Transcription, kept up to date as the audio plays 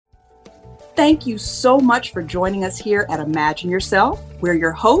Thank you so much for joining us here at Imagine Yourself. We're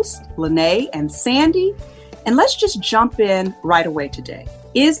your hosts, Lene and Sandy, and let's just jump in right away today.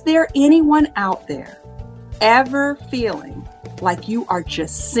 Is there anyone out there ever feeling like you are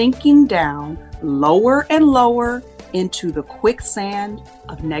just sinking down lower and lower into the quicksand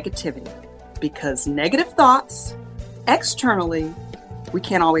of negativity? Because negative thoughts, externally, we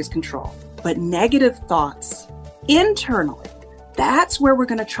can't always control, but negative thoughts internally, that's where we're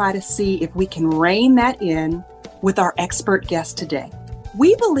going to try to see if we can rein that in with our expert guest today.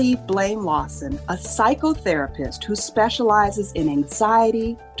 We believe Blaine Lawson, a psychotherapist who specializes in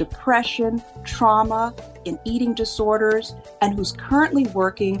anxiety, depression, trauma, and eating disorders, and who's currently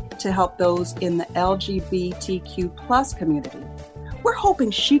working to help those in the LGBTQ plus community. We're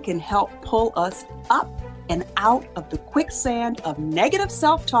hoping she can help pull us up and out of the quicksand of negative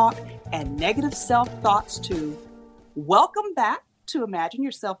self-talk and negative self-thoughts too. Welcome back to Imagine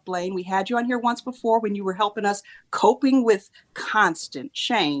Yourself, Blaine. We had you on here once before when you were helping us coping with constant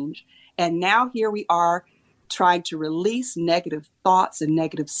change. And now here we are trying to release negative thoughts and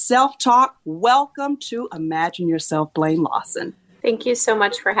negative self-talk. Welcome to Imagine Yourself, Blaine Lawson. Thank you so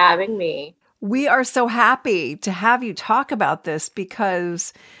much for having me. We are so happy to have you talk about this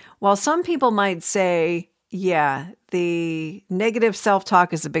because while some people might say, yeah, the negative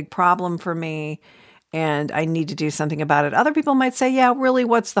self-talk is a big problem for me, and I need to do something about it. Other people might say, yeah, really,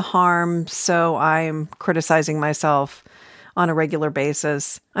 what's the harm? So I'm criticizing myself on a regular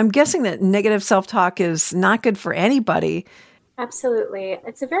basis. I'm guessing that negative self-talk is not good for anybody. Absolutely.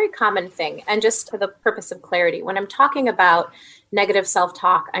 It's a very common thing. And just for the purpose of clarity, when I'm talking about negative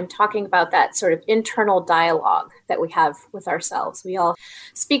self-talk, I'm talking about that sort of internal dialogue that we have with ourselves. We all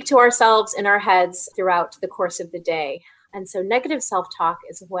speak to ourselves in our heads throughout the course of the day. And so negative self-talk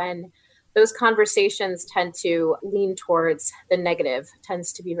is when those conversations tend to lean towards the negative,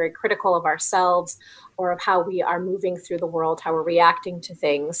 tends to be very critical of ourselves or of how we are moving through the world, how we're reacting to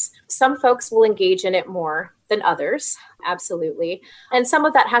things. Some folks will engage in it more than others, absolutely. And some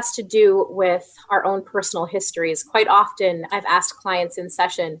of that has to do with our own personal histories. Quite often, I've asked clients in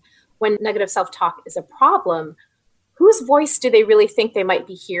session, when negative self-talk is a problem, whose voice do they really think they might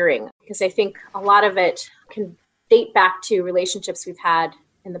be hearing? Because I think a lot of it can date back to relationships we've had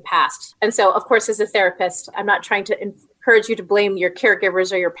in the past. And so, of course, as a therapist, I'm not trying to encourage you to blame your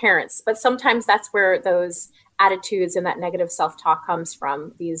caregivers or your parents, but sometimes that's where those attitudes and that negative self-talk comes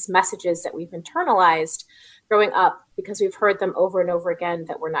from, these messages that we've internalized growing up because we've heard them over and over again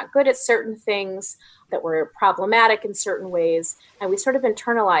that we're not good at certain things, that we're problematic in certain ways, and we sort of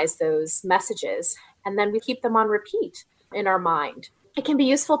internalize those messages, and then we keep them on repeat in our mind. It can be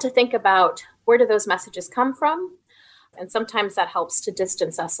useful to think about, where do those messages come from? And sometimes that helps to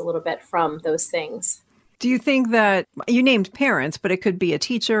distance us a little bit from those things. Do you think that you named parents, but it could be a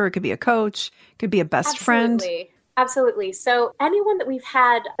teacher, it could be a coach, it could be a best friend? Absolutely. So anyone that we've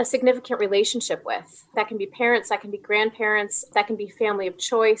had a significant relationship with, that can be parents, that can be grandparents, that can be family of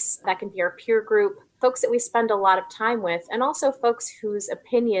choice, that can be our peer group, folks that we spend a lot of time with, and also folks whose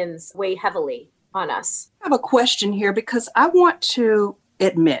opinions weigh heavily on us. I have a question here because I want to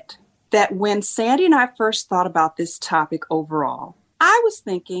admit that when Sandy and I first thought about this topic overall, I was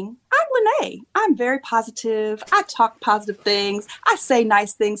thinking, I'm Lene. I'm very positive. I talk positive things. I say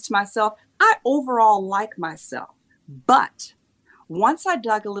nice things to myself. I overall like myself. But once I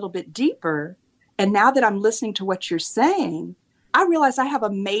dug a little bit deeper, and now that I'm listening to what you're saying, I realize I have a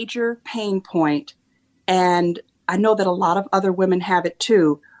major pain point, and I know that a lot of other women have it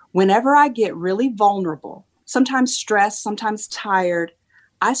too. Whenever I get really vulnerable, sometimes stressed, sometimes tired,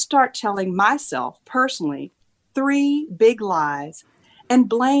 I start telling myself personally 3 big lies. And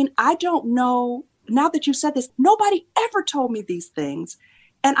Blaine, I don't know, now that you said this, nobody ever told me these things.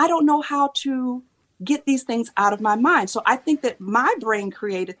 And I don't know how to get these things out of my mind. So I think that my brain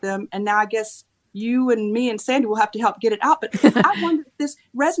created them. And now I guess you and me and Sandy will have to help get it out. But I wonder if this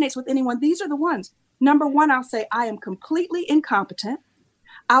resonates with anyone. These are the ones. Number 1, I'll say I am completely incompetent.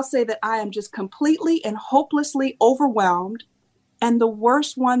 I'll say that I am just completely and hopelessly overwhelmed. And the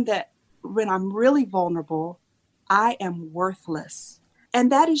worst one, that when I'm really vulnerable, I am worthless.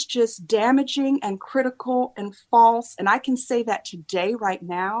 And that is just damaging and critical and false. And I can say that today, right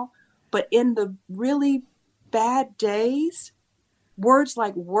now, but in the really bad days, words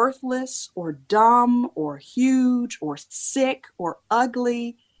like worthless or dumb or huge or sick or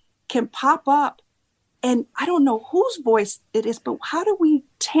ugly can pop up. And I don't know whose voice it is, but how do we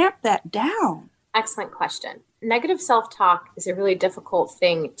tamp that down? Excellent question. Negative self-talk is a really difficult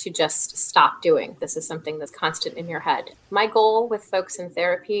thing to just stop doing. This is something that's constant in your head. My goal with folks in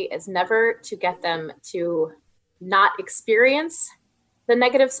therapy is never to get them to not experience the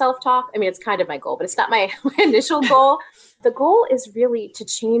negative self-talk. I mean, it's kind of my goal, but it's not my initial goal. The goal is really to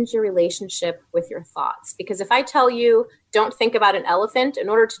change your relationship with your thoughts. Because if I tell you, don't think about an elephant, in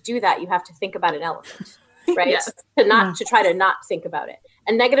order to do that, you have to think about an elephant, right? Yes. To try to not think about it.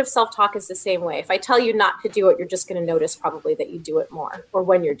 And negative self-talk is the same way. If I tell you not to do it, you're just going to notice probably that you do it more, or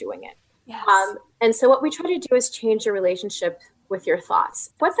when you're doing it. Yes. And so what we try to do is change your relationship with your thoughts.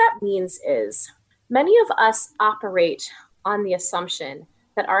 What that means is many of us operate on the assumption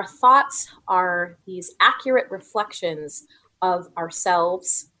that our thoughts are these accurate reflections of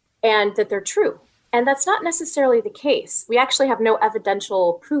ourselves and that they're true. And that's not necessarily the case. We actually have no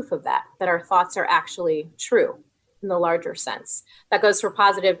evidential proof of that our thoughts are actually true in the larger sense. That goes for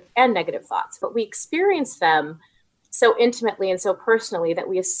positive and negative thoughts, but we experience them so intimately and so personally that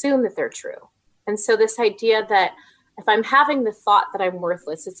we assume that they're true. And so this idea that if I'm having the thought that I'm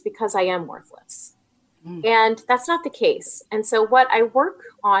worthless, it's because I am worthless. And that's not the case. And so what I work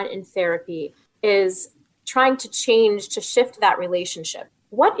on in therapy is trying to shift that relationship.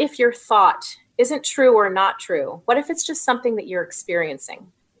 What if your thought isn't true or not true? What if it's just something that you're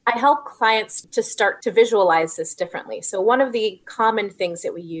experiencing? I help clients to start to visualize this differently. So one of the common things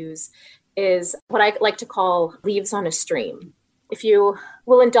that we use is what I like to call leaves on a stream. If you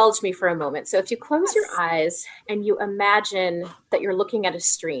will indulge me for a moment. So if you close your eyes and you imagine that you're looking at a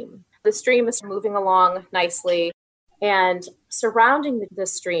stream, the stream is moving along nicely, and surrounding the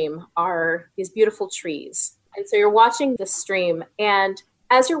stream are these beautiful trees. And so you're watching the stream, and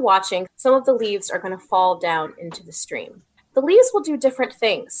as you're watching, some of the leaves are going to fall down into the stream. The leaves will do different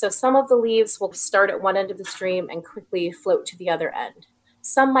things. So some of the leaves will start at one end of the stream and quickly float to the other end.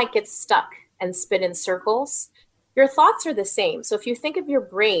 Some might get stuck and spin in circles. Your thoughts are the same. So if you think of your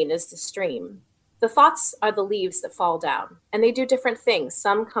brain as the stream, the thoughts are the leaves that fall down, and they do different things.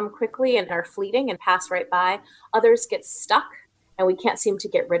 Some come quickly and are fleeting and pass right by. Others get stuck and we can't seem to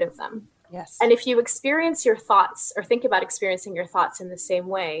get rid of them. Yes. And if you experience your thoughts or think about experiencing your thoughts in the same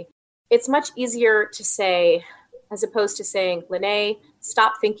way, it's much easier to say, as opposed to saying, Lene,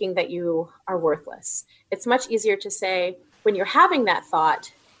 stop thinking that you are worthless. It's much easier to say, when you're having that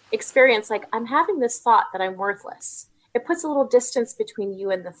thought, experience like, I'm having this thought that I'm worthless. It puts a little distance between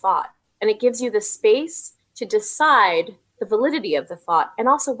you and the thought. And it gives you the space to decide the validity of the thought and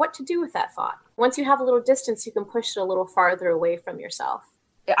also what to do with that thought. Once you have a little distance, you can push it a little farther away from yourself.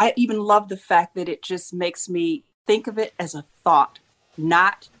 I even love the fact that it just makes me think of it as a thought,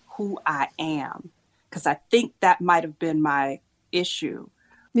 not who I am. Because I think that might have been my issue.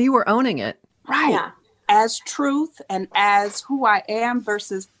 You were owning it. Right. Yeah. As truth and as who I am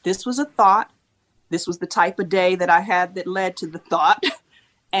versus this was a thought. This was the type of day that I had that led to the thought.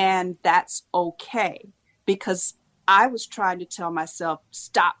 And that's okay. Because I was trying to tell myself,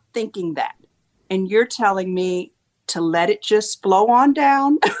 stop thinking that. And you're telling me to let it just flow on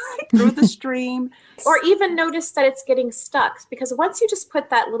down through the stream. Or even notice that it's getting stuck. Because once you just put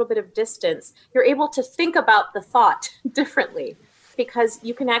that little bit of distance, you're able to think about the thought differently because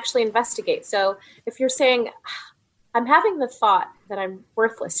you can actually investigate. So if you're saying, I'm having the thought that I'm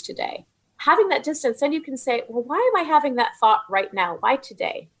worthless today, having that distance, then you can say, well, why am I having that thought right now? Why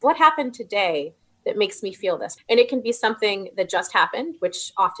today? What happened today that makes me feel this? And it can be something that just happened,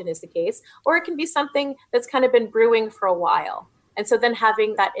 which often is the case, or it can be something that's kind of been brewing for a while. And so then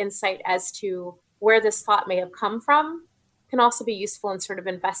having that insight as to where this thought may have come from can also be useful in sort of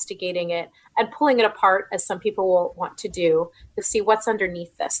investigating it and pulling it apart, as some people will want to do, to see what's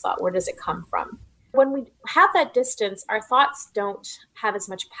underneath this thought. Where does it come from? When we have that distance, our thoughts don't have as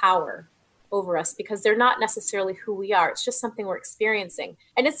much power over us because they're not necessarily who we are. It's just something we're experiencing.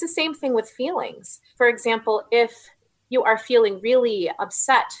 And it's the same thing with feelings. For example, if you are feeling really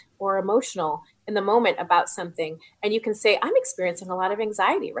upset or emotional in the moment about something, and you can say, I'm experiencing a lot of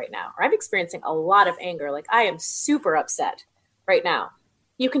anxiety right now, or I'm experiencing a lot of anger, like I am super upset right now.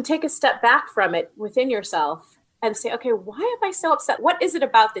 You can take a step back from it within yourself and say, okay, why am I so upset? What is it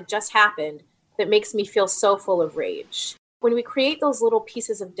about that just happened that makes me feel so full of rage? When we create those little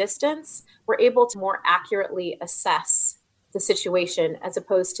pieces of distance, we're able to more accurately assess the situation as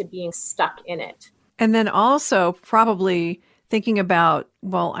opposed to being stuck in it. And then also probably thinking about,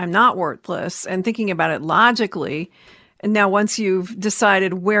 well, I'm not worthless, and thinking about it logically. And now once you've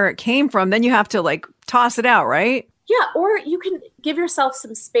decided where it came from, then you have to like toss it out, right? Yeah, or you can give yourself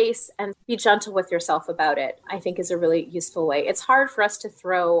some space and be gentle with yourself about it, I think is a really useful way. It's hard for us to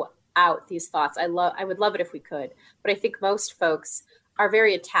throw out these thoughts. I would love it if we could, but I think most folks are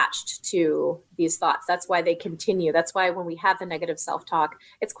very attached to these thoughts. That's why they continue. That's why when we have the negative self-talk,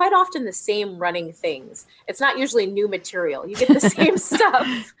 it's quite often the same running things. It's not usually new material. You get the same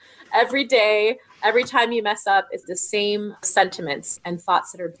stuff every day. Every time you mess up, it's the same sentiments and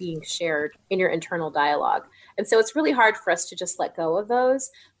thoughts that are being shared in your internal dialogue. And so it's really hard for us to just let go of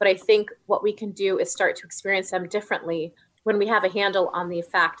those. But I think what we can do is start to experience them differently when we have a handle on the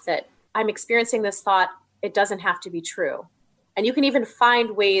fact that I'm experiencing this thought. It doesn't have to be true. And you can even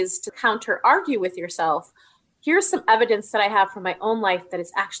find ways to counter argue with yourself. Here's some evidence that I have from my own life that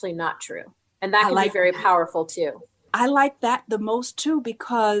it's actually not true. And that can be very powerful too. I like that the most too,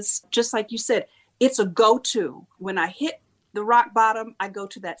 because just like you said, it's a go-to. When I hit the rock bottom, I go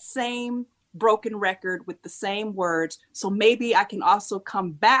to that same broken record with the same words. So maybe I can also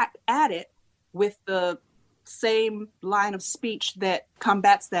come back at it with the same line of speech that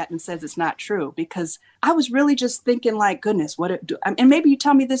combats that and says it's not true. Because I was really just thinking like, goodness, and maybe you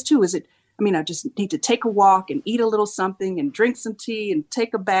tell me this too, I just need to take a walk and eat a little something and drink some tea and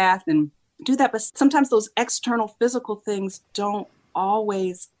take a bath and do that. But sometimes those external physical things don't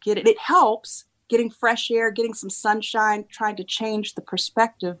always get it. It helps getting fresh air, getting some sunshine, trying to change the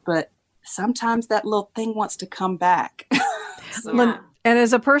perspective. But sometimes that little thing wants to come back. And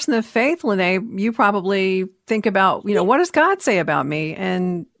as a person of faith, Lene, you probably think about, what does God say about me,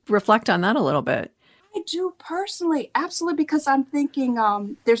 and reflect on that a little bit. I do personally. Absolutely. Because I'm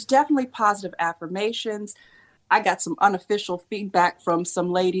thinking there's definitely positive affirmations. I got some unofficial feedback from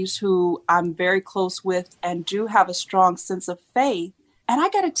some ladies who I'm very close with and do have a strong sense of faith. And I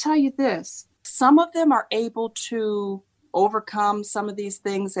got to tell you this, some of them are able to overcome some of these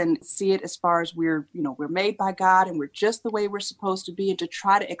things and see it as far as we're made by God and we're just the way we're supposed to be, and to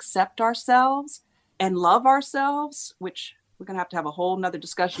try to accept ourselves and love ourselves, which we're going to have a whole nother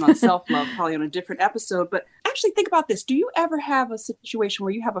discussion on self-love, probably on a different episode. But actually think about this. Do you ever have a situation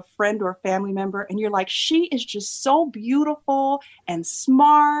where you have a friend or a family member and you're like, she is just so beautiful and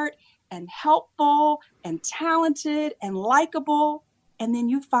smart and helpful and talented and likable, and then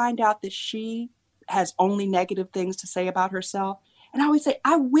you find out that she has only negative things to say about herself? And I always say,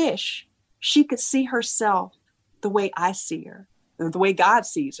 I wish she could see herself the way I see her, or the way God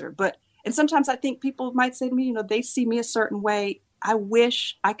sees her. And sometimes I think people might say to me, they see me a certain way. I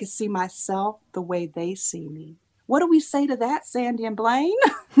wish I could see myself the way they see me. What do we say to that, Sandy and Blaine?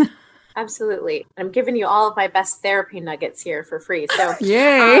 Absolutely. I'm giving you all of my best therapy nuggets here for free. So,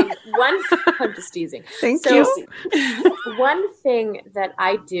 yay! I'm just teasing. Thank you. One thing that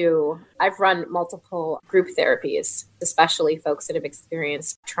I do, I've run multiple group therapies, especially folks that have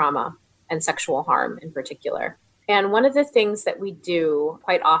experienced trauma and sexual harm in particular. And one of the things that we do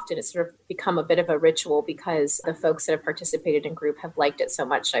quite often is sort of become a bit of a ritual, because the folks that have participated in group have liked it so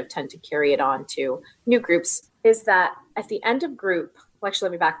much, I tend to carry it on to new groups, is that at the end of group, well, actually,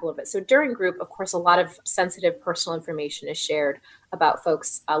 let me back a little bit. So during group, of course, a lot of sensitive personal information is shared about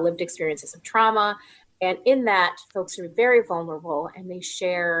folks' lived experiences of trauma. And in that, folks are very vulnerable, and they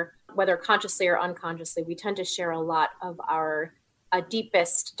share, whether consciously or unconsciously, we tend to share a lot of our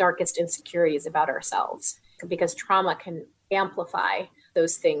deepest, darkest insecurities about ourselves, because trauma can amplify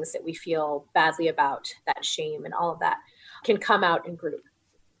those things that we feel badly about, that shame and all of that can come out in group.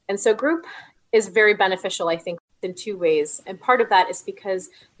 And so group is very beneficial, I think, in two ways. And part of that is because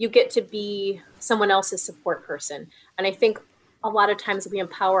you get to be someone else's support person. And I think a lot of times we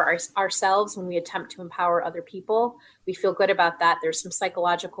empower ourselves when we attempt to empower other people. We feel good about that. There's some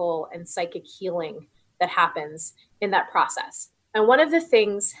psychological and psychic healing that happens in that process. And one of the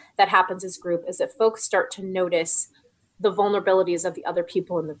things that happens as group is that folks start to notice the vulnerabilities of the other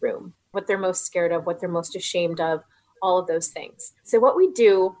people in the room, what they're most scared of, what they're most ashamed of, all of those things. So what we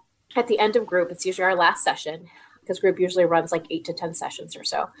do at the end of group, it's usually our last session, because group usually runs like 8 to 10 sessions or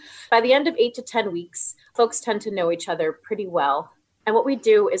so. By the end of 8 to 10 weeks, folks tend to know each other pretty well. And what we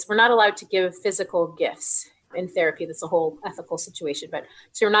do is we're not allowed to give physical gifts in therapy. That's a whole ethical situation. But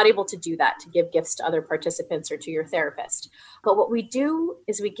so you're not able to do that, to give gifts to other participants or to your therapist. But what we do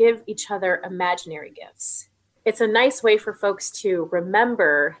is we give each other imaginary gifts. It's a nice way for folks to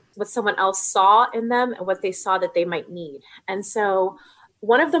remember what someone else saw in them and what they saw that they might need. And so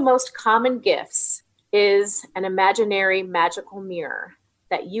one of the most common gifts is an imaginary magical mirror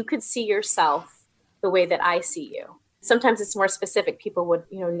that you could see yourself the way that I see you. Sometimes it's more specific. People would,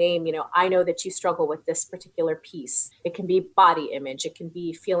 name, I know that you struggle with this particular piece. It can be body image. It can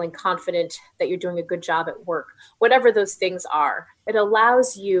be feeling confident that you're doing a good job at work, whatever those things are. It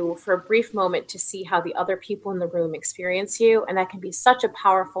allows you for a brief moment to see how the other people in the room experience you. And that can be such a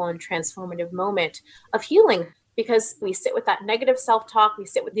powerful and transformative moment of healing, because we sit with that negative self-talk, we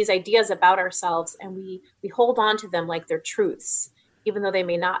sit with these ideas about ourselves, and we hold on to them like they're truths. even though they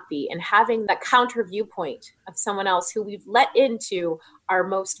may not be. And having that counter viewpoint of someone else who we've let into our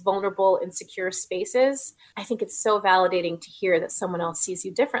most vulnerable, insecure spaces, I think it's so validating to hear that someone else sees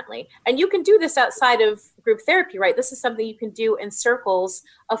you differently. And you can do this outside of group therapy, right? This is something you can do in circles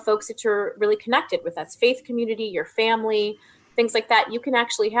of folks that you're really connected with. That's faith community, your family, things like that. You can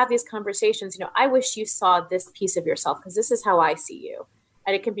actually have these conversations. I wish you saw this piece of yourself because this is how I see you.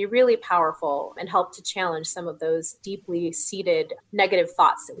 And it can be really powerful and help to challenge some of those deeply seated negative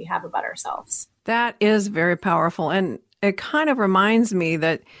thoughts that we have about ourselves. That is very powerful. And it kind of reminds me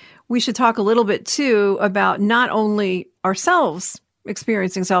that we should talk a little bit too about not only ourselves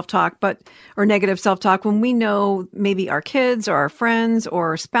experiencing self-talk, or negative self-talk when we know maybe our kids or our friends or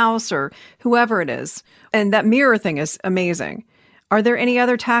our spouse or whoever it is. And that mirror thing is amazing. Are there any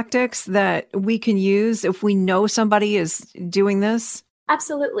other tactics that we can use if we know somebody is doing this?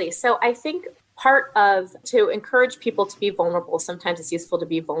 Absolutely. So I think part of to encourage people to be vulnerable, sometimes it's useful to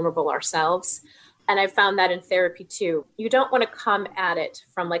be vulnerable ourselves. And I've found that in therapy too. You don't want to come at it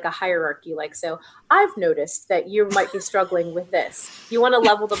from like a hierarchy, so I've noticed that you might be struggling with this. You want to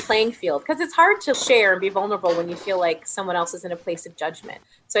level the playing field because it's hard to share and be vulnerable when you feel like someone else is in a place of judgment.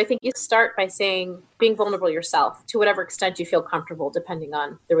 So I think you start by being vulnerable yourself to whatever extent you feel comfortable, depending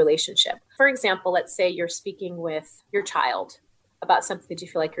on the relationship. For example, let's say you're speaking with your child about something that you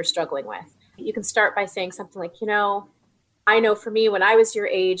feel like you're struggling with. You can start by saying something like, I know for me, when I was your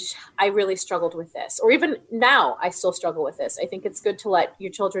age, I really struggled with this. Or even now, I still struggle with this. I think it's good to let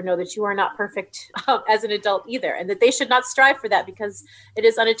your children know that you are not perfect as an adult either, and that they should not strive for that because it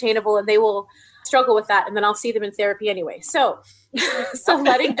is unattainable and they will struggle with that. And then I'll see them in therapy anyway. So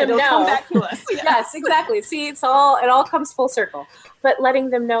letting them know. Come back to us. Yeah. Yes, exactly. See, it all comes full circle. But letting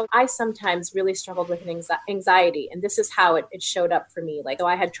them know, I sometimes really struggled with anxiety, and this is how it showed up for me. So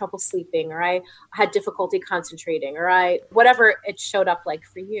I had trouble sleeping, or I had difficulty concentrating, or whatever it showed up like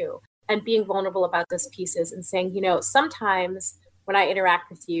for you. And being vulnerable about those pieces and saying, sometimes when I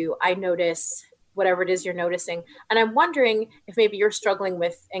interact with you, I notice whatever it is you're noticing. And I'm wondering if maybe you're struggling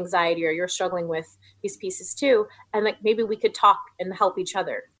with anxiety or you're struggling with these pieces too. And maybe we could talk and help each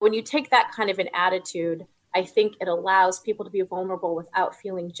other. When you take that kind of an attitude, I think it allows people to be vulnerable without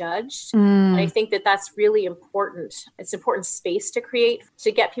feeling judged. And I think that that's really important. It's an important space to create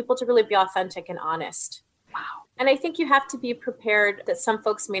to get people to really be authentic and honest. Wow. And I think you have to be prepared that some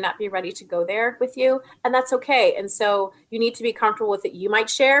folks may not be ready to go there with you, and that's okay. And so you need to be comfortable with it. You might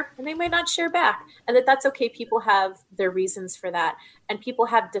share and they might not share back, and that's okay. People have their reasons for that. And people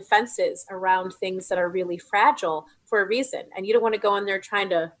have defenses around things that are really fragile for a reason. And you don't want to go in there trying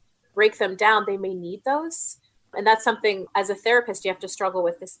to break them down. They may need those. And that's something as a therapist, you have to struggle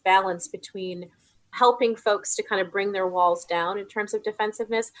with, this balance between helping folks to kind of bring their walls down in terms of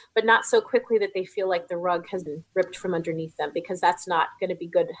defensiveness, but not so quickly that they feel like the rug has been ripped from underneath them, because that's not going to be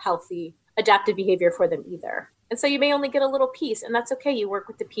good, healthy, adaptive behavior for them either. And so you may only get a little piece, and that's okay. You work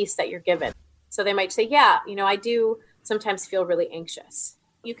with the piece that you're given. So they might say, yeah, I do sometimes feel really anxious.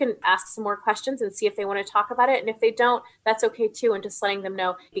 You can ask some more questions and see if they want to talk about it. And if they don't, that's okay too. And just letting them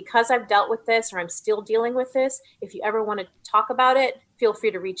know, because I've dealt with this or I'm still dealing with this, if you ever want to talk about it, feel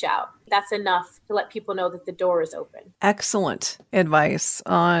free to reach out. That's enough to let people know that the door is open. Excellent advice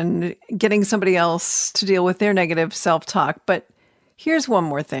on getting somebody else to deal with their negative self-talk. But here's one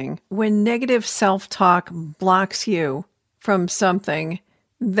more thing. When negative self-talk blocks you from something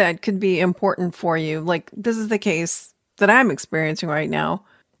that could be important for you, like this is the case that I'm experiencing right now.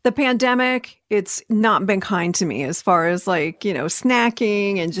 The pandemic, it's not been kind to me as far as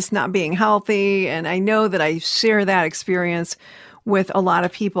snacking and just not being healthy. And I know that I share that experience with a lot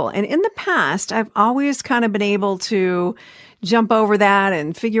of people. And in the past, I've always kind of been able to jump over that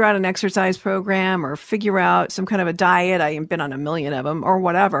and figure out an exercise program or figure out some kind of a diet. I've been on a million of them or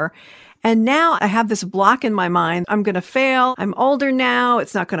whatever. And now I have this block in my mind. I'm going to fail. I'm older now.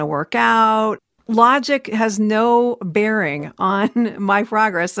 It's not going to work out. Logic has no bearing on my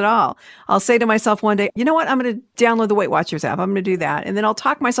progress at all. I'll say to myself one day, you know what? I'm going to download the Weight Watchers app. I'm going to do that. And then I'll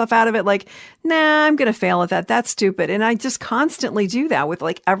talk myself out of it nah, I'm going to fail at that. That's stupid. And I just constantly do that with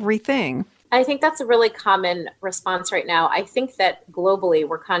everything. I think that's a really common response right now. I think that globally,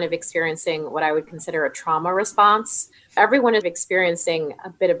 we're kind of experiencing what I would consider a trauma response. Everyone is experiencing a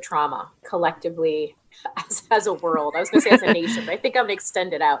bit of trauma collectively as a world. I was going to say as a nation, but I think I'm going to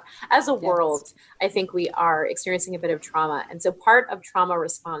extend it out. As a world, I think we are experiencing a bit of trauma. And so part of trauma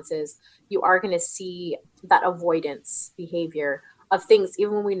responses, you are going to see that avoidance behavior of things,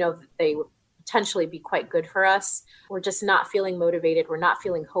 even when we know that they would potentially be quite good for us. We're just not feeling motivated. We're not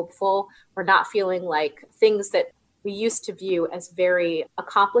feeling hopeful. We're not feeling like things that we used to view as very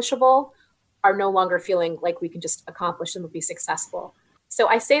accomplishable are no longer feeling like we can just accomplish them and be successful. So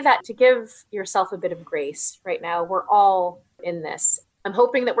I say that to give yourself a bit of grace right now. We're all in this. I'm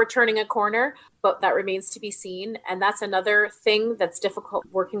hoping that we're turning a corner, but that remains to be seen. And that's another thing that's difficult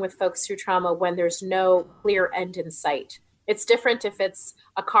working with folks through trauma when there's no clear end in sight. It's different if it's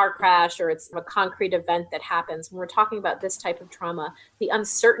a car crash or it's a concrete event that happens. When we're talking about this type of trauma, the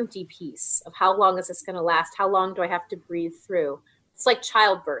uncertainty piece of how long is this going to last? How long do I have to breathe through? It's like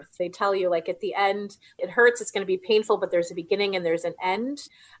childbirth. They tell you like at the end, it hurts, it's going to be painful, but there's a beginning and there's an end.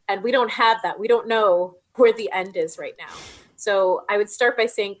 And we don't have that. We don't know where the end is right now. So I would start by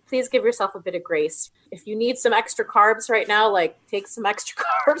saying, please give yourself a bit of grace. If you need some extra carbs right now, like take some extra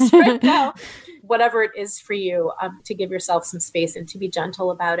carbs right now, whatever it is for you, to give yourself some space and to be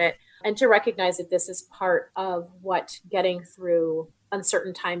gentle about it and to recognize that this is part of what getting through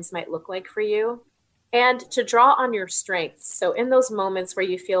uncertain times might look like for you. And to draw on your strengths. So in those moments where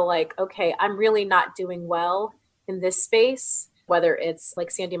you feel like, okay, I'm really not doing well in this space, whether it's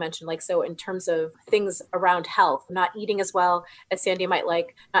like Sandy mentioned, like, so in terms of things around health, not eating as well as Sandy might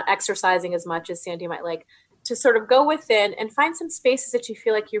like, not exercising as much as Sandy might like, to sort of go within and find some spaces that you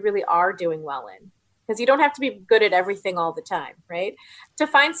feel like you really are doing well in. Because you don't have to be good at everything all the time, right? To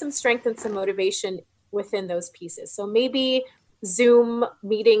find some strength and some motivation within those pieces. So maybe Zoom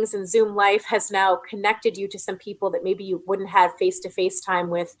meetings and Zoom life has now connected you to some people that maybe you wouldn't have face-to-face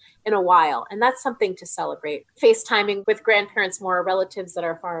time with in a while. And that's something to celebrate. FaceTiming with grandparents more, relatives that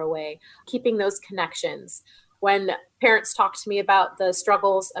are far away, keeping those connections. When parents talk to me about the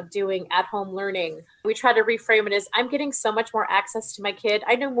struggles of doing at-home learning, we try to reframe it as, I'm getting so much more access to my kid.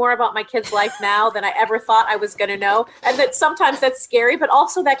 I know more about my kid's life now than I ever thought I was going to know. And that sometimes that's scary, but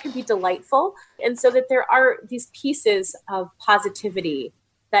also that can be delightful. And so that there are these pieces of positivity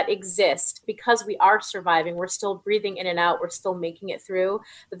that exist because we are surviving. We're still breathing in and out. We're still making it through.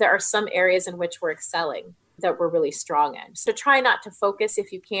 But there are some areas in which we're excelling that we're really strong in. So try not to focus,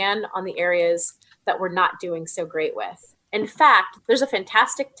 if you can, on the areas that we're not doing so great with. In fact, there's a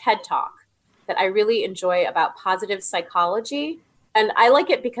fantastic TED Talk that I really enjoy about positive psychology. And I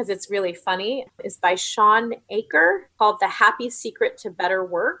like it because it's really funny. It's by Shawn Achor, called The Happy Secret to Better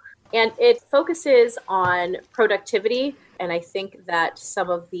Work. And it focuses on productivity. And I think that some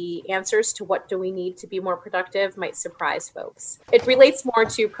of the answers to what do we need to be more productive might surprise folks. It relates more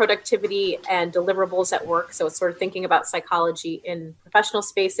to productivity and deliverables at work. So it's sort of thinking about psychology in professional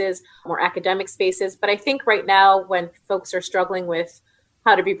spaces, more academic spaces. But I think right now, when folks are struggling with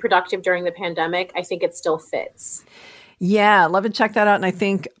how to be productive during the pandemic, I think it still fits. Yeah, love to check that out. And I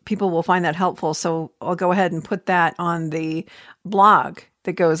think people will find that helpful. So I'll go ahead and put that on the blog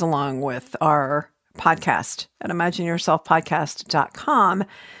that goes along with our podcast at imagineyourselfpodcast.com.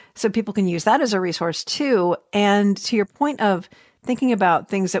 So people can use that as a resource too. And to your point of thinking about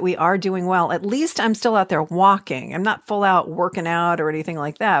things that we are doing well, at least I'm still out there walking. I'm not full out working out or anything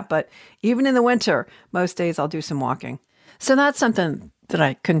like that. But even in the winter, most days I'll do some walking. So that's something that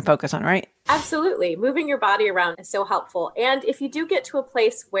I couldn't focus on, right? Absolutely. Moving your body around is so helpful. And if you do get to a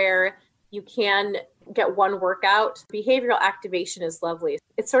place where you can get one workout, behavioral activation is lovely.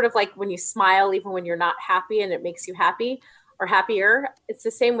 It's sort of like when you smile, even when you're not happy and it makes you happy or happier. It's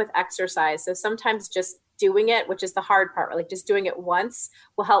the same with exercise. So sometimes just doing it, which is the hard part, like just doing it once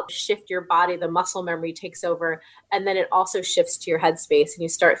will help shift your body. The muscle memory takes over. And then it also shifts to your headspace and you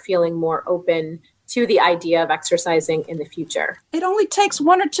start feeling more open to the idea of exercising in the future. It only takes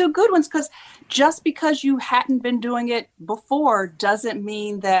one or two good ones, because just because you hadn't been doing it before doesn't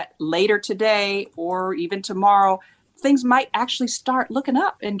mean that later today or even tomorrow, things might actually start looking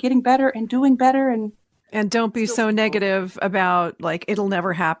up and getting better and doing better. And don't be so negative about like, it'll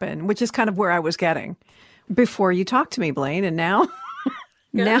never happen, which is kind of where I was getting before you talked to me, Blaine. And now,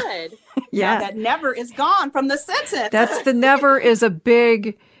 good. Yeah, now that never is gone from the sentence. That's the never is a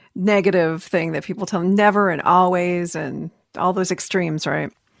big negative thing that people tell, never and always and all those extremes, right?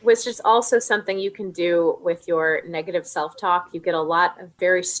 Which is also something you can do with your negative self-talk. You get a lot of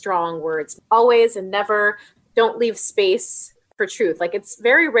very strong words, always and never. Don't leave space for truth. Like it's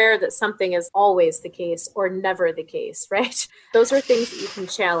very rare that something is always the case or never the case, right? Those are things that you can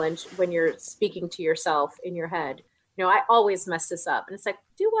challenge when you're speaking to yourself in your head. You know, I always mess this up. And it's like,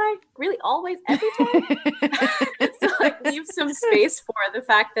 do I really always every time? So like leave some space for the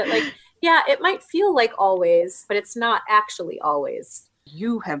fact that like, yeah, it might feel like always, but it's not actually always.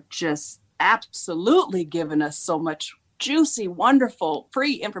 You have just absolutely given us so much juicy, wonderful,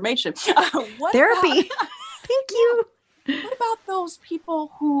 free information. Therapy. Thank you. What about those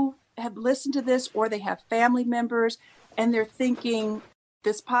people who have listened to this or they have family members and they're thinking,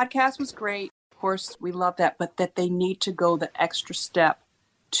 this podcast was great. Of course, we love that, but that they need to go the extra step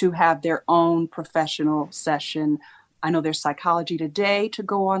to have their own professional session. I know there's Psychology Today to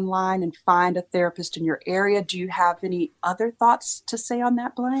go online and find a therapist in your area. Do you have any other thoughts to say on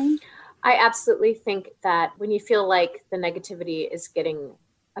that, Blaine? I absolutely think that when you feel like the negativity is getting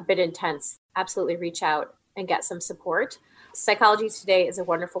a bit intense, absolutely reach out and get some support. Psychology Today is a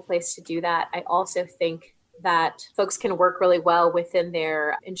wonderful place to do that. I also think that folks can work really well within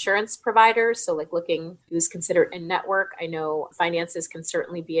their insurance providers. So like looking who's considered in network. I know finances can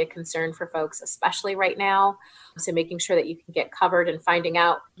certainly be a concern for folks, especially right now. So making sure that you can get covered and finding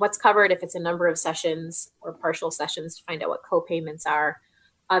out what's covered, if it's a number of sessions or partial sessions, to find out what co-payments are,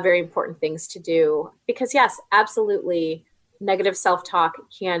 very important things to do. Because yes, absolutely, negative self-talk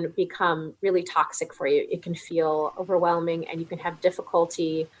can become really toxic for you. It can feel overwhelming and you can have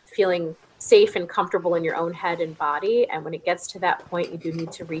difficulty feeling safe and comfortable in your own head and body. And when it gets to that point, you do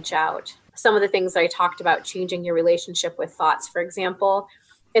need to reach out. Some of the things I talked about, changing your relationship with thoughts, for example,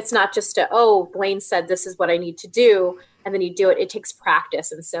 it's not just Blaine said this is what I need to do, and then you do it. It takes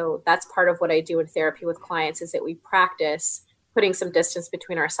practice. And so that's part of what I do in therapy with clients, is that we practice putting some distance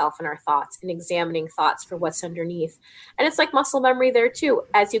between ourselves and our thoughts and examining thoughts for what's underneath. And it's like muscle memory there too.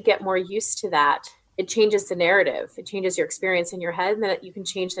 As you get more used to that, it changes the narrative. It changes your experience in your head, and then you can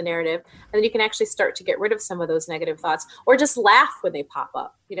change the narrative. And then you can actually start to get rid of some of those negative thoughts, or just laugh when they pop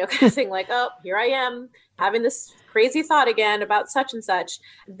up, kind of thing like, oh, here I am having this crazy thought again about such and such.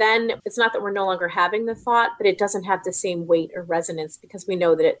 Then it's not that we're no longer having the thought, but it doesn't have the same weight or resonance because we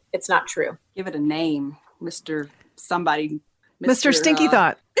know that it's not true. Give it a name, Mr. Somebody. Mr. Stinky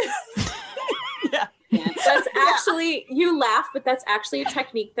Thought. Yeah. That's actually, you laugh, but that's actually a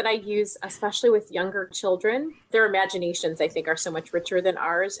technique that I use, especially with younger children. Their imaginations, I think, are so much richer than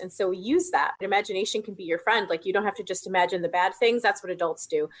ours. And so we use that. Imagination can be your friend. Like, you don't have to just imagine the bad things. That's what adults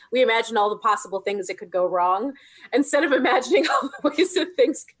do. We imagine all the possible things that could go wrong instead of imagining all the ways that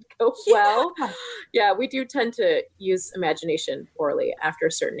things could go well. Yeah, we do tend to use imagination poorly after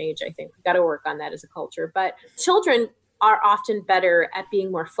a certain age, I think. We've got to work on that as a culture. But children are often better at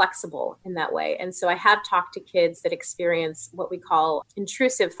being more flexible in that way. And so I have talked to kids that experience what we call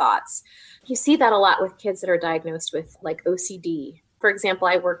intrusive thoughts. You see that a lot with kids that are diagnosed with like OCD. For example,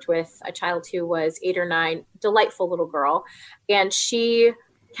 I worked with a child who was 8 or 9, delightful little girl, and she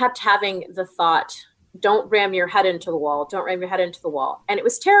kept having the thought, don't ram your head into the wall, don't ram your head into the wall. And it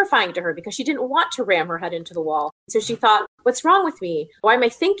was terrifying to her because she didn't want to ram her head into the wall. So she thought, what's wrong with me? Why am I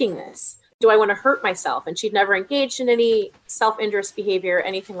thinking this? Do I want to hurt myself? And she'd never engaged in any self-injurious behavior,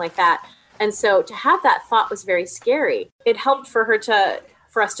 anything like that. And so to have that thought was very scary. It helped for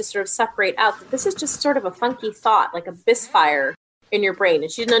us to sort of separate out that this is just sort of a funky thought, like a misfire in your brain.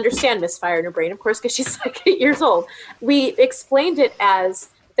 And she didn't understand misfire in her brain, of course, because she's like 8 years old. We explained it as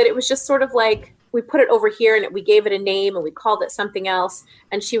that it was just sort of like, we put it over here and we gave it a name and we called it something else.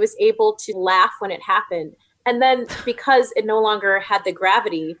 And she was able to laugh when it happened. And then because it no longer had the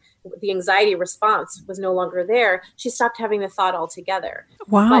gravity, the anxiety response was no longer there, she stopped having the thought altogether.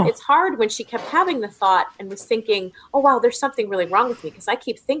 Wow. But it's hard when she kept having the thought and was thinking, oh, wow, there's something really wrong with me because I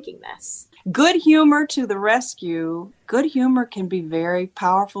keep thinking this. Good humor to the rescue. Good humor can be very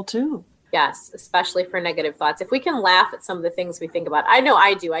powerful too. Yes, especially for negative thoughts. If we can laugh at some of the things we think about, I know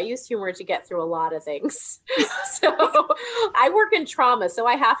I do. I use humor to get through a lot of things. So I work in trauma, so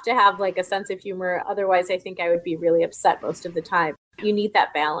I have to have like a sense of humor. Otherwise, I think I would be really upset most of the time. You need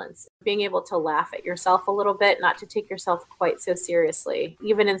that balance, being able to laugh at yourself a little bit, not to take yourself quite so seriously,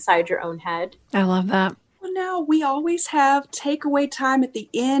 even inside your own head. I love that. Well, now we always have takeaway time at the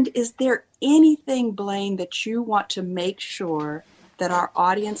end. Is there anything, Blaine, that you want to make sure that our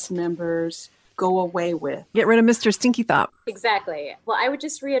audience members go away with? Get rid of Mr. Stinky Thought. Exactly. Well, I would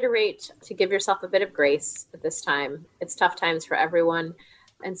just reiterate to give yourself a bit of grace at this time. It's tough times for everyone.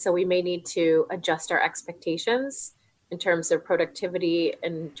 And so we may need to adjust our expectations in terms of productivity,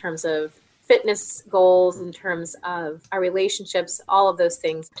 in terms of fitness goals, in terms of our relationships, all of those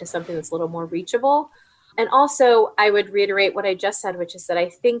things to something that's a little more reachable. And also, I would reiterate what I just said, which is that I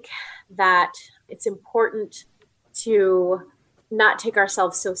think that it's important to not take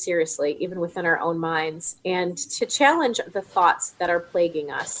ourselves so seriously, even within our own minds, and to challenge the thoughts that are plaguing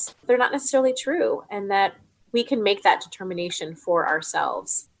us. They're not necessarily true, and that we can make that determination for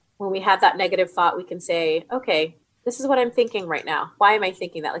ourselves. When we have that negative thought, we can say, okay, this is what I'm thinking right now. Why am I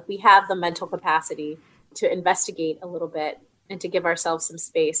thinking that? Like, we have the mental capacity to investigate a little bit and to give ourselves some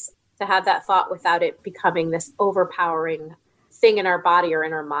space to have that thought without it becoming this overpowering thing in our body or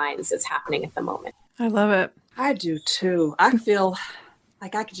in our minds that's happening at the moment. I love it. I do too. I feel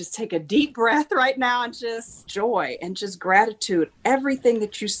like I could just take a deep breath right now and just joy and just gratitude. Everything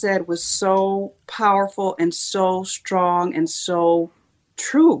that you said was so powerful and so strong and so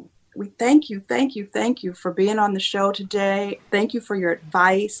true. We thank you for being on the show today. Thank you for your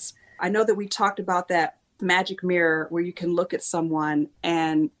advice. I know that we talked about that magic mirror where you can look at someone,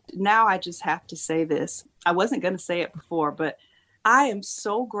 and now I just have to say this. I wasn't going to say it before, but I am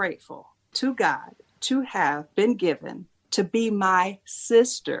so grateful to God to have been given to be my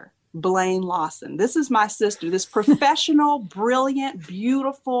sister, Blaine Lawson. This is my sister, this professional, brilliant,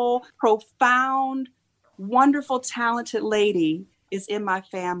 beautiful, profound, wonderful, talented lady is in my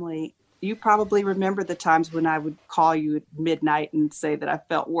family. You probably remember the times when I would call you at midnight and say that I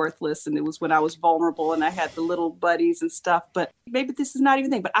felt worthless, and it was when I was vulnerable and I had the little buddies and stuff. But maybe this is not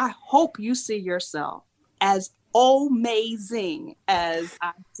even a thing, but I hope you see yourself as amazing as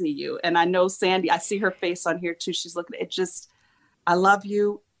I see you. And I know Sandy, I see her face on here too. She's looking at it. Just, I love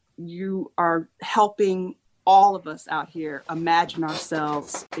you. You are helping all of us out here imagine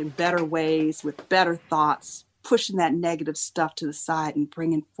ourselves in better ways, with better thoughts, pushing that negative stuff to the side and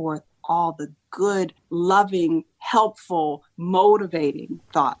bringing forth all the good, loving, helpful, motivating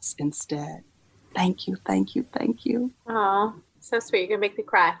thoughts instead. Thank you. Oh, so sweet. You're going to make me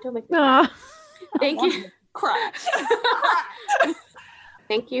cry. Don't make me cry. Thank you. Cry.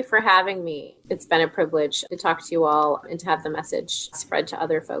 Thank you for having me. It's been a privilege to talk to you all and to have the message spread to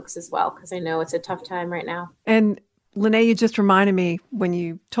other folks as well, because I know it's a tough time right now. And Lene, you just reminded me when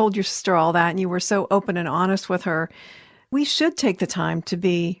you told your sister all that and you were so open and honest with her, we should take the time to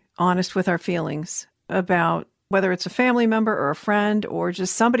be honest with our feelings about whether it's a family member or a friend or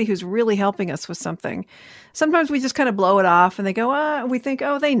just somebody who's really helping us with something. Sometimes we just kind of blow it off and they go, we think,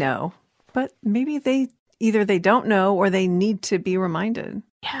 they know. But maybe either they don't know or they need to be reminded.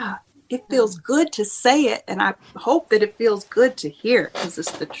 Yeah, it feels good to say it. And I hope that it feels good to hear it because it's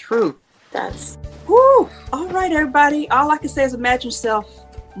the truth. It does. Woo! All right, everybody. All I can say is imagine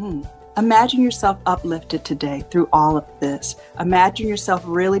yourself uplifted today through all of this. Imagine yourself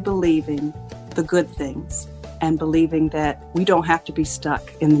really believing the good things and believing that we don't have to be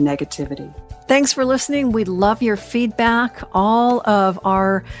stuck in the negativity. Thanks for listening. We'd love your feedback. All of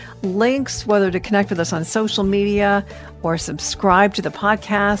our links, whether to connect with us on social media or subscribe to the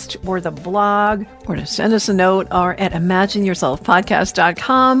podcast or the blog or to send us a note, are at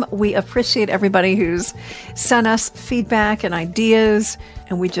imagineyourselfpodcast.com. We appreciate everybody who's sent us feedback and ideas,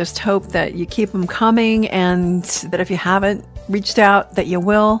 and we just hope that you keep them coming and that if you haven't reached out, that you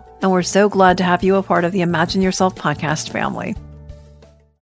will. And we're so glad to have you a part of the Imagine Yourself podcast family.